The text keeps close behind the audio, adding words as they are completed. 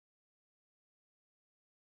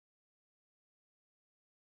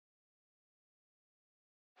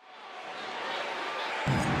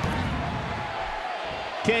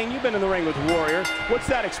King, you've been in the ring with Warrior. What's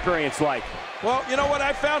that experience like? Well, you know what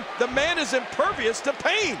I found? The man is impervious to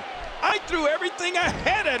pain. I threw everything I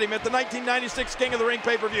had at him at the 1996 King of the Ring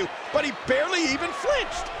pay-per-view, but he barely even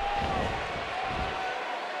flinched.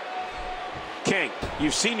 King,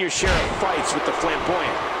 you've seen your share of fights with the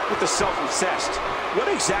flamboyant, with the self-obsessed. What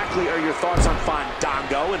exactly are your thoughts on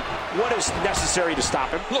Fandango, and what is necessary to stop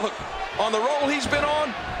him? Look, on the roll he's been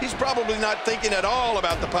on, he's probably not thinking at all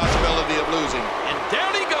about the possibility of losing. And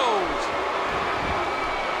down he goes.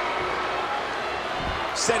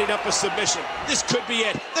 Setting up a submission. This could be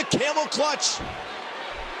it. The camel clutch.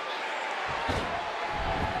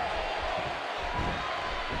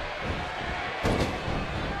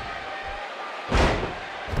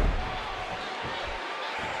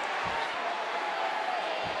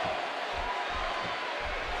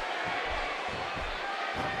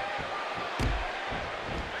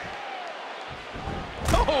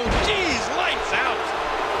 Oh, geez, lights out.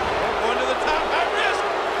 Going to the top, high risk.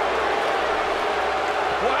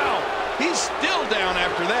 Wow, he's still down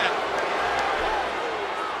after that.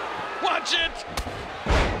 Watch it.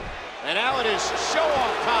 And now it is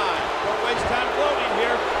show-off time. Don't waste time gloating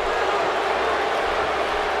here.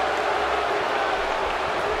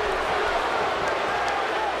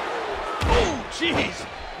 Oh, geez,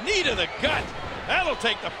 knee to the gut. That'll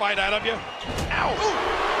take the fight out of you. Ow. Ooh.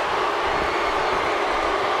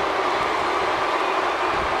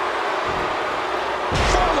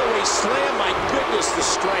 Slam, my goodness, the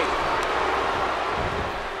strength.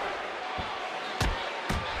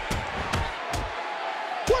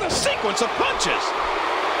 What a sequence of punches.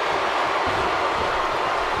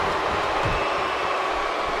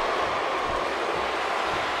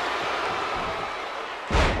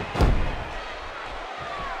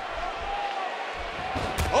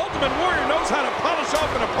 Ultimate Warrior knows how to polish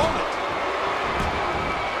off an opponent.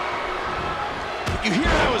 You hear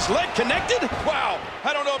how his leg connected? Wow,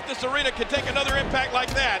 I don't know if this arena can take another impact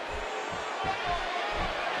like that.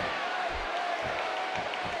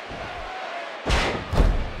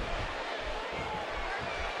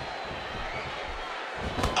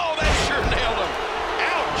 Oh, that sure nailed him.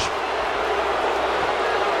 Ouch.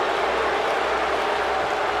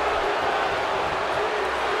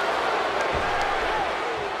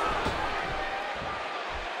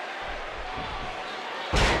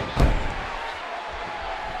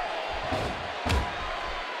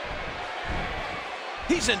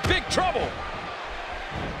 He's in big trouble.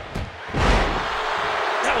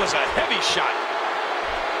 That was a heavy shot.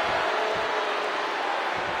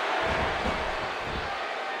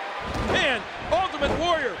 Man, Ultimate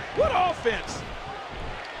Warrior, what offense.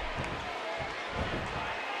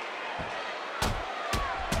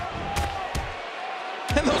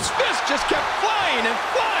 And those fists just kept flying and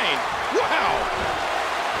flying. Wow.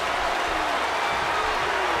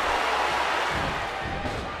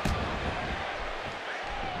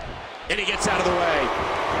 And he gets out of the way.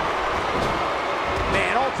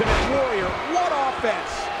 Man, Ultimate Warrior, what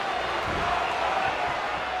offense.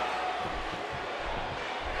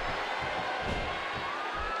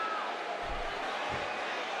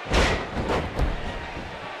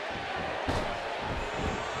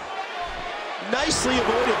 Nicely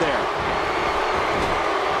avoided there.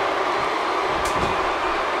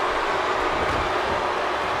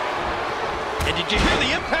 And did you hear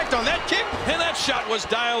the impact on that kick? And that shot was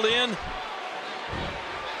dialed in.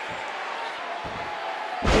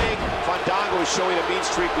 King, Fandango is showing a mean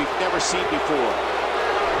streak we've never seen before.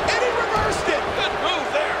 And he reversed it! Good move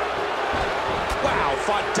there. Wow,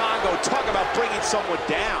 Fandango, talk about bringing someone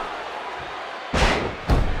down.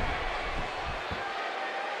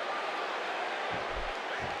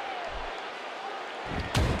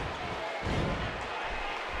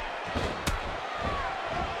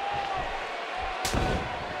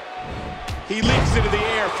 He leaps into the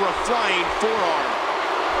air for a flying forearm.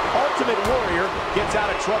 Ultimate Warrior gets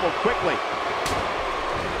out of trouble quickly.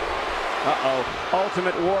 Uh-oh.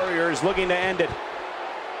 Ultimate Warrior is looking to end it.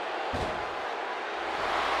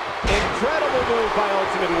 Incredible move by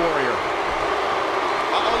Ultimate Warrior.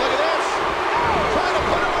 Uh-oh, look at this. Ow, trying to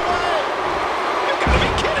put him away. You gotta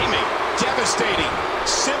be kidding me. Devastating.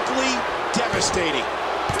 Simply devastating.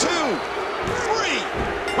 2, 3.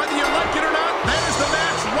 Whether you like it or not, that is the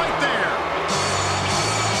match right there.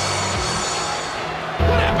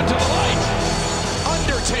 What happened to the light?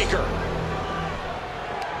 Undertaker.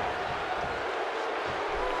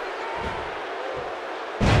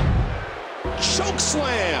 Choke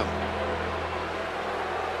slam.